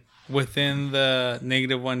line within the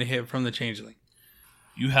 -1 to hit from the changeling.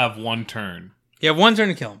 You have one turn. You have one turn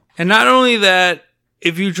to kill him. And not only that,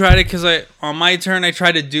 if you try to, because on my turn I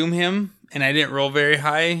tried to doom him and I didn't roll very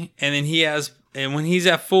high, and then when he's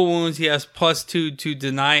at full wounds, he has +2 to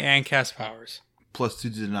deny and cast powers. +2 to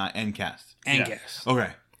deny and cast. And Yeah. cast.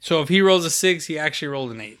 Okay. So if he rolls a 6, he actually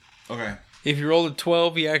rolled an 8. Okay. If he rolled a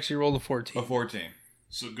 12, he actually rolled a 14. A 14.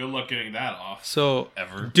 So good luck getting that off. So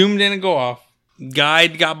Ever. Doom didn't go off.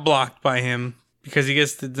 Guide got blocked by him because he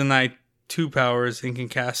gets to deny 2 powers and can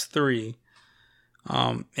cast 3.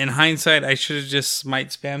 In hindsight, I should have just smite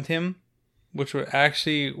spammed him, which would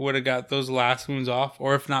have got those last wounds off,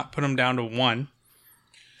 or if not, put him down to 1.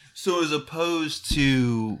 So as opposed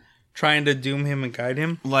to Trying to doom him and guide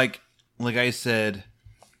him. like I said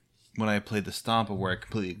when I played the Stompa, where I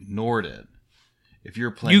completely ignored it. If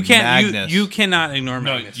you're playing You can't. Magnus, You cannot ignore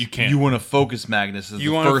No, Magnus. you can't. you want to focus Magnus as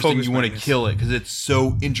You the wanna first thing focus you want to Magnus. kill it because it's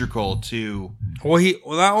so integral to. Well,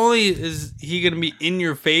 not only is he going to be in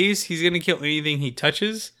your face, he's going to kill anything he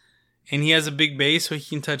touches, and he has a big base, so he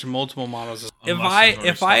can touch multiple models. Unless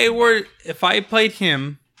there's If I played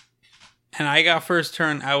him, and I got first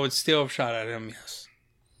turn, I would still have shot at him. Yes.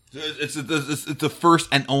 It's the first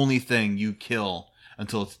and only thing you kill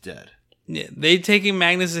until it's dead. Yeah, they taking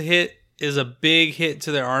Magnus a hit is a big hit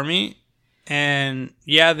to their army, and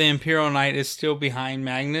yeah, the Imperial Knight is still behind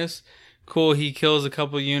Magnus. Cool, he kills a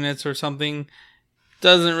couple units or something.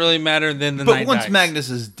 Doesn't really matter. Then the But Knight once dies. Magnus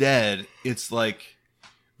is dead, it's like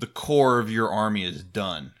the core of your army is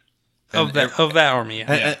done. of that army.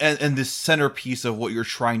 Yeah. And the centerpiece of what you're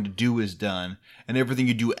trying to do is done, and everything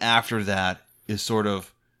you do after that is sort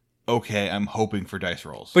of okay. I'm hoping for dice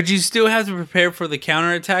rolls. But you still have to prepare for the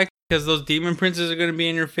counterattack because those demon princes are going to be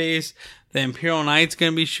in your face. The Imperial Knight's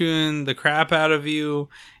going to be shooting the crap out of you.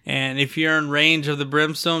 And if you're in range of the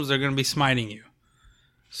brimstones, they're going to be smiting you.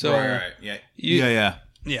 So, right. Yeah.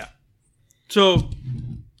 Yeah. So,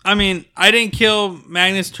 I mean, I didn't kill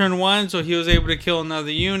Magnus turn 1, so he was able to kill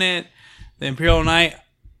another unit. The Imperial Knight,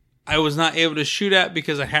 I was not able to shoot at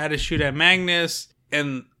because I had to shoot at Magnus.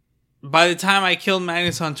 And by the time I killed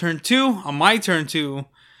Magnus on my turn 2,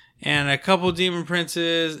 and a couple demon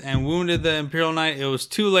princes and wounded the Imperial Knight, it was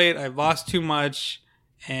too late. I lost too much,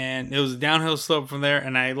 and it was a downhill slope from there,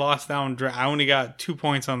 and I lost that one. I only got 2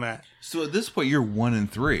 points on that. So at this point, you're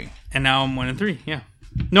 1-3. And now I'm 1-3, yeah.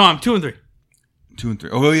 No, I'm 2-3. 2-3.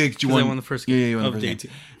 Oh yeah, you I won the first game you won the of first day game. 2.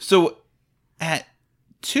 So at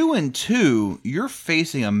 2-2, you're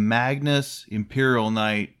facing a Magnus Imperial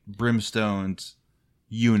Knight Brimstones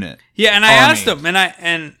unit. Yeah, and I Army. asked him,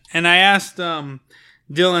 and I asked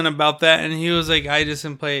Dylan about that, and he was like,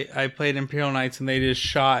 I played Imperial Knights, and they just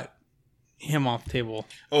shot him off the table.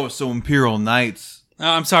 Oh, so Imperial Knights.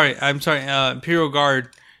 I'm sorry, Imperial Guard.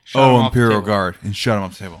 Shot him off the Imperial table. Guard, and shut him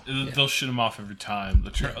off the table. They'll shoot them off every time.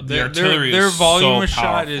 The Their artillery their is volume so of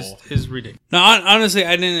shot powerful. is ridiculous. Now, honestly,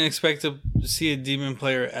 I didn't expect to see a demon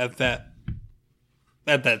player at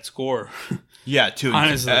that score. Yeah, 2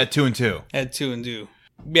 Honestly. at 2-2. At 2-2.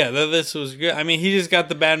 Yeah, this was good. I mean, he just got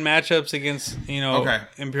the bad matchups against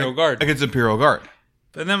Imperial Guard. Against Imperial Guard.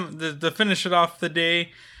 But then to finish it off the day,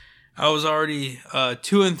 I was already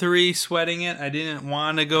 2-3, sweating it. I didn't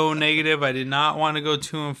want to go negative. I did not want to go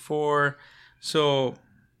 2-4. So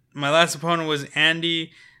my last opponent was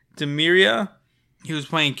Andy Demiria. He was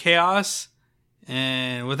playing Chaos,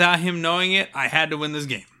 and without him knowing it, I had to win this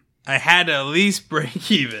game. I had to at least break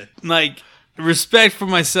even. Like, respect for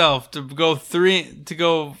myself to go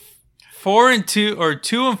 4-2 or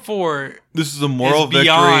 2-4. This is a moral is victory.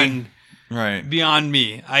 beyond. Right. Beyond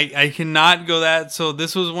me. I cannot go that. So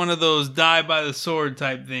this was one of those die by the sword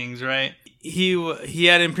type things, right? He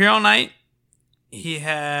had Imperial Knight. He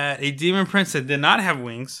had a Demon Prince that did not have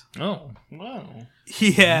wings. Oh, wow.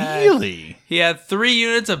 He had Really? He had 3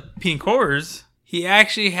 units of pink horrors. He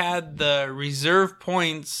actually had the reserve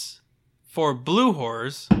points for blue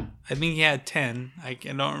horrors. I think he had 10. I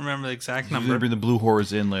don't remember the exact You're number. going to bring the blue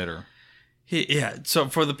horrors in later. So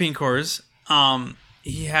for the pink horrors,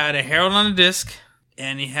 he had a Herald on a disc,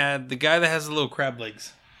 and he had the guy that has the little crab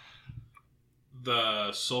legs.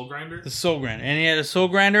 The Soul Grinder? The Soul Grinder. And he had a Soul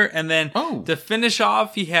Grinder. And then to finish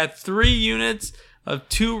off, he had 3 units of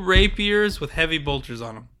 2 rapiers with heavy bolters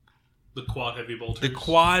on them. The quad heavy bolters? The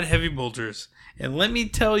quad heavy bolters. And let me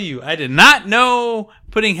tell you, I did not know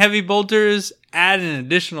putting heavy bolters add an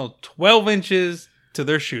additional 12 inches to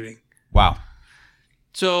their shooting. Wow.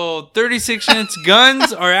 So 36-inch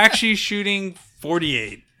guns are actually shooting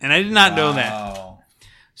 48. And I did not know that.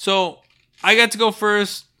 So I got to go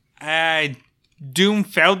first. Doom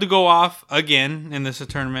failed to go off again in this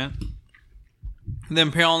tournament. The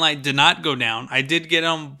Imperial Knight did not go down. I did get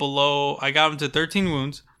him below. I got him to 13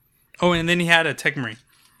 wounds. Oh, and then he had a Tech Marine.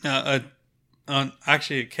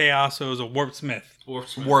 Actually, a Chaos, so it was a Warp Smith. Warp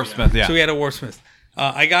Smith, yeah. So he had a Warp Smith.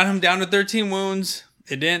 I got him down to 13 wounds.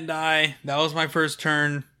 It didn't die. That was my first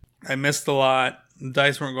turn. I missed a lot. The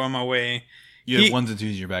dice weren't going my way. You have 1s and 2s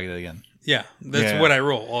in your bag again. Yeah, that's what I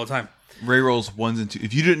roll all the time. Ray rolls 1s and 2s.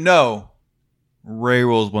 If you didn't know, Ray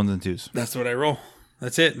rolls 1s and 2s. That's what I roll.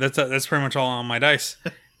 That's it. That's pretty much all on my dice.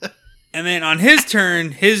 And then on his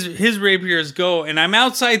turn, his rapiers go, and I'm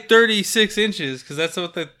outside 36 inches because that's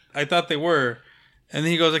what I thought they were. And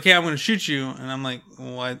then he goes, "Okay, I'm going to shoot you." And I'm like,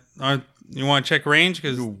 "What? You want to check range?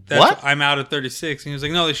 Because I'm out at 36." And he was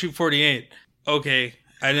like, "No, they shoot 48." Okay,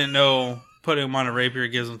 I didn't know. Putting him on a rapier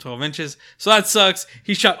gives him 12 inches. So that sucks.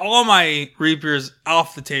 He shot all my rapiers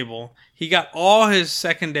off the table. He got all his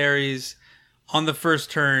secondaries on the first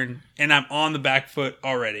turn, and I'm on the back foot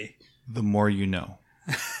already. The more you know.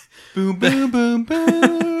 Boom, boom, boom,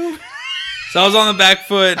 boom. So I was on the back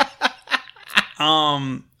foot.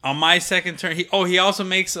 On my second turn, he also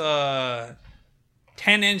makes a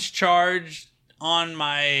 10-inch charge on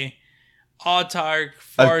my Autarch,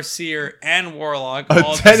 Farseer, and Warlock. A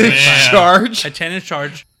 10-inch charge? A 10-inch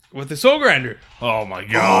charge with the Soul Grinder. Oh my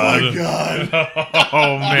god. Oh my god.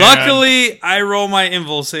 Oh man. Luckily, I roll my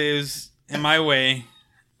invul saves in my way,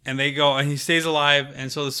 and they go, and he stays alive.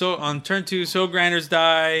 And so on turn 2, Soul Grinders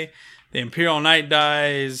die, the Imperial Knight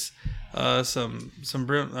dies, some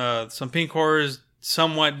pink horrors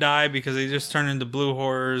somewhat die because they just turn into blue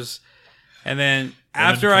horrors. And then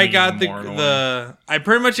after I got I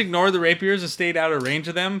pretty much ignored the rapiers and stayed out of range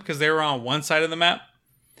of them because they were on one side of the map.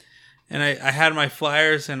 And I had my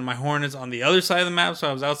flyers and my hornets on the other side of the map, so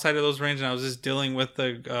I was outside of those range, and I was just dealing with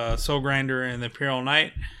the Soul Grinder and the Imperial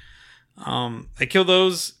Knight. I killed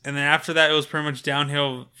those, and then after that, it was pretty much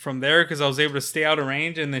downhill from there because I was able to stay out of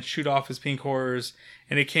range and then shoot off his pink horrors.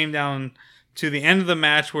 And it came down to the end of the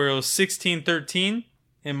match where it was 16-13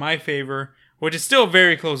 in my favor, which is still a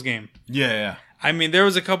very close game. Yeah. I mean, there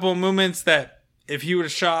was a couple of moments that if he would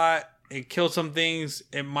have shot and killed some things,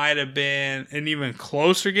 it might have been an even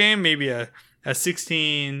closer game. Maybe a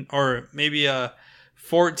 16 or maybe a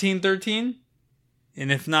 14-13.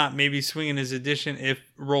 And if not, maybe swinging his addition if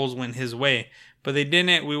rolls went his way. But they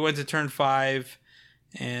didn't. We went to turn 5.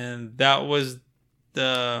 And that was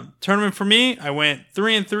the tournament for me. I went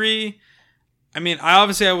 3-3. I mean, I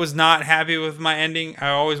was not happy with my ending.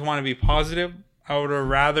 I always want to be positive. I would have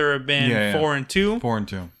rather have been 4-2.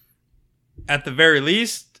 4-2. At the very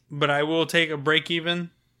least. But I will take a break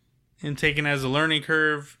even and take it as a learning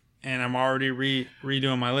curve. And I'm already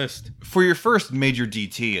redoing my list. For your first major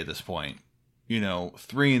DT at this point,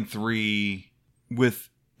 3-3 with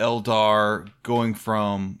Eldar going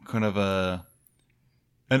from kind of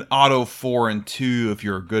an auto 4-2 if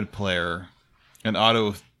you're a good player, an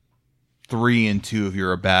auto 3-2 if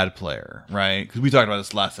you're a bad player, right? Because we talked about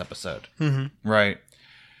this last episode, right?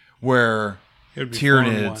 Where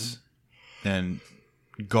Tyranids and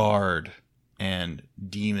Guard and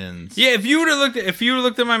Demons. Yeah, if you would have looked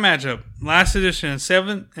at my matchup last edition,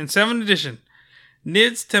 7th edition,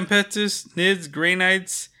 Nids, Tempestus, Nids, Grey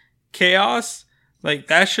Knights, Chaos, like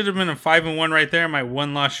that should have been a 5-1 right there. My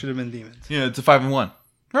one loss should have been Demons. Yeah, it's a 5-1.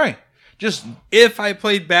 Right. Just if I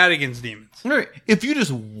played bad against Demons. Right. If you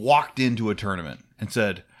just walked into a tournament and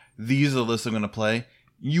said, "These are the lists I'm going to play,"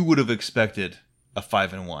 you would have expected a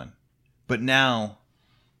 5-1. But now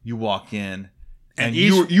you walk in and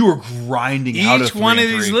you were grinding out of 3-3. Each one of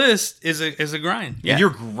these lists is a grind. Yeah. And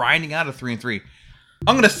you're grinding out of 3-3.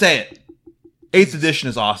 I'm going to say it. 8th edition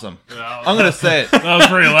is awesome. I'm going to say it. That was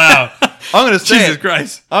pretty loud. I'm going to say Jesus it.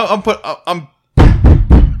 Christ. I'm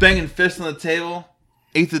banging fists on the table.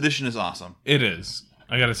 8th edition is awesome. It is.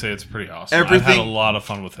 I got to say, it's pretty awesome. I've had a lot of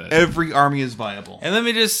fun with it. Every army is viable. And let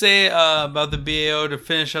me just say about the BAO to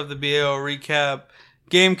finish up the BAO recap.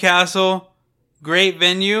 Game Castle, great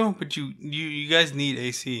venue, but you guys need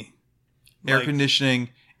AC. Air conditioning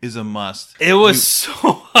is a must. It was so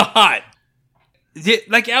hot.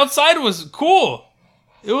 Like outside was cool,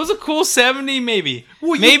 It was a cool 70, maybe.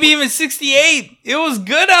 Well, maybe even 68. It was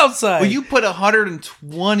good outside. Well, you put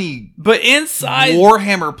 120 but inside...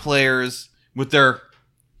 Warhammer players with their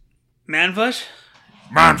Man flesh?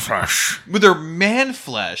 with their man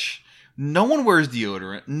flesh. No one wears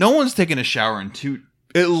deodorant. No one's taking a shower in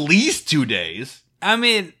at least 2 days. I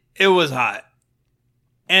mean, it was hot.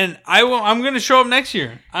 And I'm going to show up next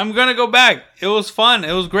year. I'm going to go back. It was fun.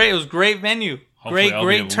 It was great. It was a great venue. Hopefully I'll be able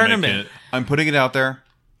Great to tournament. make it. I'm putting it out there.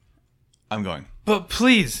 I'm going. But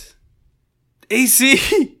please,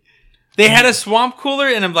 AC, they had a swamp cooler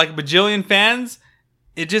and like a bajillion fans.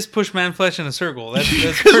 It just pushed Man Flesh in a circle. That's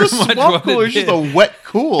pretty much swamp what cooler it is just did. a wet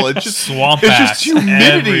cool. It's just Swamp It's ass just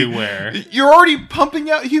humidity everywhere. You're already pumping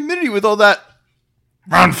out humidity with all that.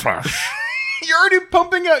 Man flesh. You're already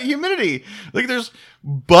pumping out humidity. Like there's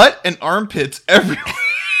butt and armpits everywhere.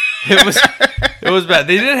 It was bad.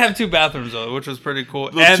 They did have 2 bathrooms though, which was pretty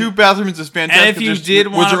cool. The 2 bathrooms is fantastic. and if you There's- did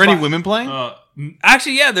was wanna there any buy- women playing?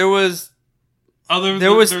 Actually, yeah, there was.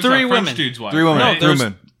 There was 3 women. 3 wife, 3 women. No, Right? there was-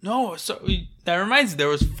 women. No, so that reminds me, there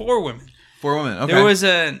was 4 women. 4 women. Okay. There was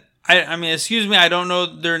I mean, excuse me, I don't know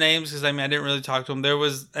their names because I didn't really talk to them. There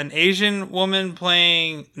was an Asian woman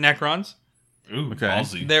playing Necrons. Ooh, Okay.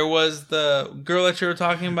 ballsy. There was the girl that you were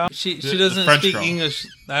talking about. She The doesn't French speak girl. English.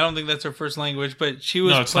 I don't think that's her first language, but she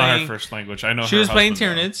was No, it's playing. not her first language. I know She her was playing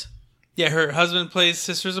husband, though. Tyranids. Yeah, her husband plays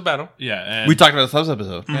Sisters of Battle. Yeah, and we talked about this last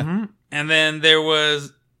episode. Yeah. Mm-hmm. And then there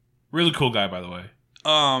was really cool guy, by the way.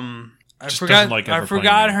 I Just forgot doesn't like I ever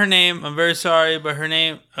forgot playing her name. I'm very sorry, but her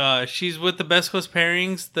name she's with the Best Coast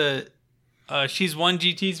Pairings. She's won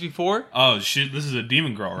GTs before. Oh, this is a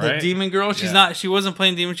demon girl, The right? Demon Girl. She wasn't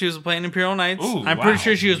playing Demon, she was playing Imperial Knights. Ooh, I'm wow. pretty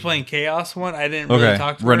sure she was playing Chaos one. I didn't really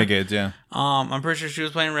talk to her. Renegades. Yeah. I'm pretty sure she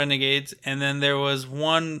was playing Renegades, and then there was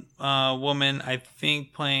one woman I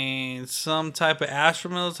think playing some type of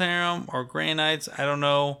Astra Militarum or Grey Knights. I don't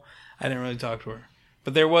know. I didn't really talk to her,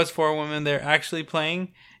 but there was 4 women there actually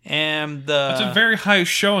playing, and That's a very high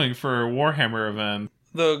showing for a Warhammer event.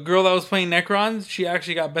 the girl that was playing Necrons, she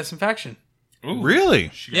actually got Best in Faction. Ooh, Really?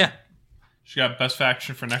 She got, Yeah, She got best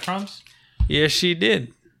faction for Necrons? yes, she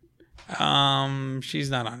did. She's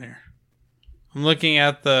not on here. I'm looking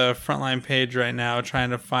at the frontline page right now,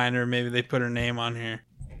 trying to find her. Maybe they put her name on here.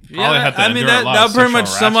 Probably had to endure a lot that'll of pretty much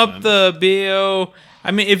sexual sum up harassment. the BAO.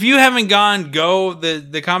 I mean, if you haven't gone, go.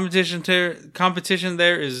 The competition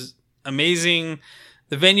there is amazing.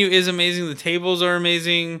 The venue is amazing. The tables are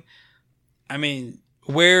amazing. I mean,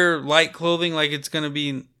 wear light clothing like it's going to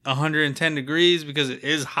be 110 degrees because it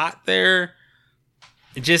is hot there.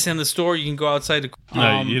 Just in the store, you can go outside to.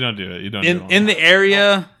 No, you don't do it. You don't do it. In the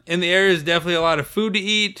area. In the area is definitely a lot of food to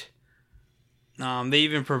eat. They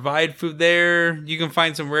even provide food there. You can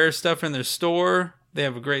find some rare stuff in their store. They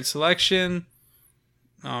have a great selection.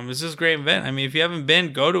 It's just a great event. I mean, if you haven't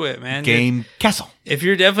been, go to it, man. Game Castle. If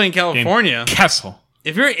you're definitely in California, Castle.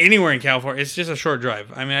 if you're anywhere in California, it's just a short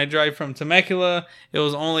drive. I mean, I drive from Temecula. It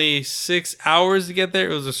was only 6 hours to get there.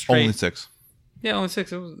 It was a straight. Only 6. Yeah, only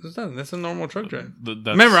 6. It was nothing. That's a normal truck drive. That's-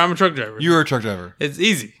 Remember, I'm a truck driver. You were a truck driver. It's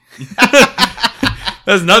easy.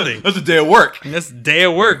 That's nothing. That's a day of work. That's a day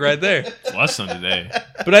of work right there. It's less than a day.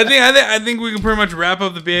 But I think we can pretty much wrap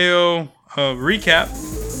up the BAO recap.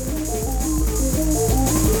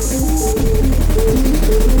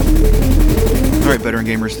 All right, veteran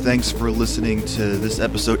gamers, thanks for listening to this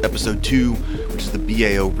episode 2, which is the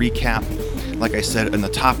BAO recap. Like I said in the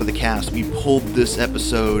top of the cast, we pulled this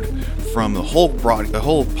episode from the whole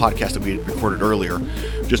podcast that we had recorded earlier.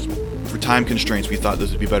 Just for time constraints, we thought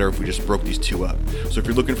this would be better if we just broke these 2 up. So if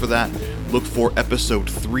you're looking for that, look for episode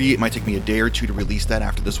 3. It might take me a day or 2 to release that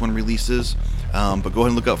after this one releases. But go ahead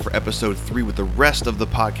and look out for episode 3 with the rest of the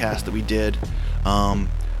podcast that we did.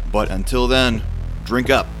 But until then, drink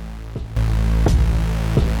up.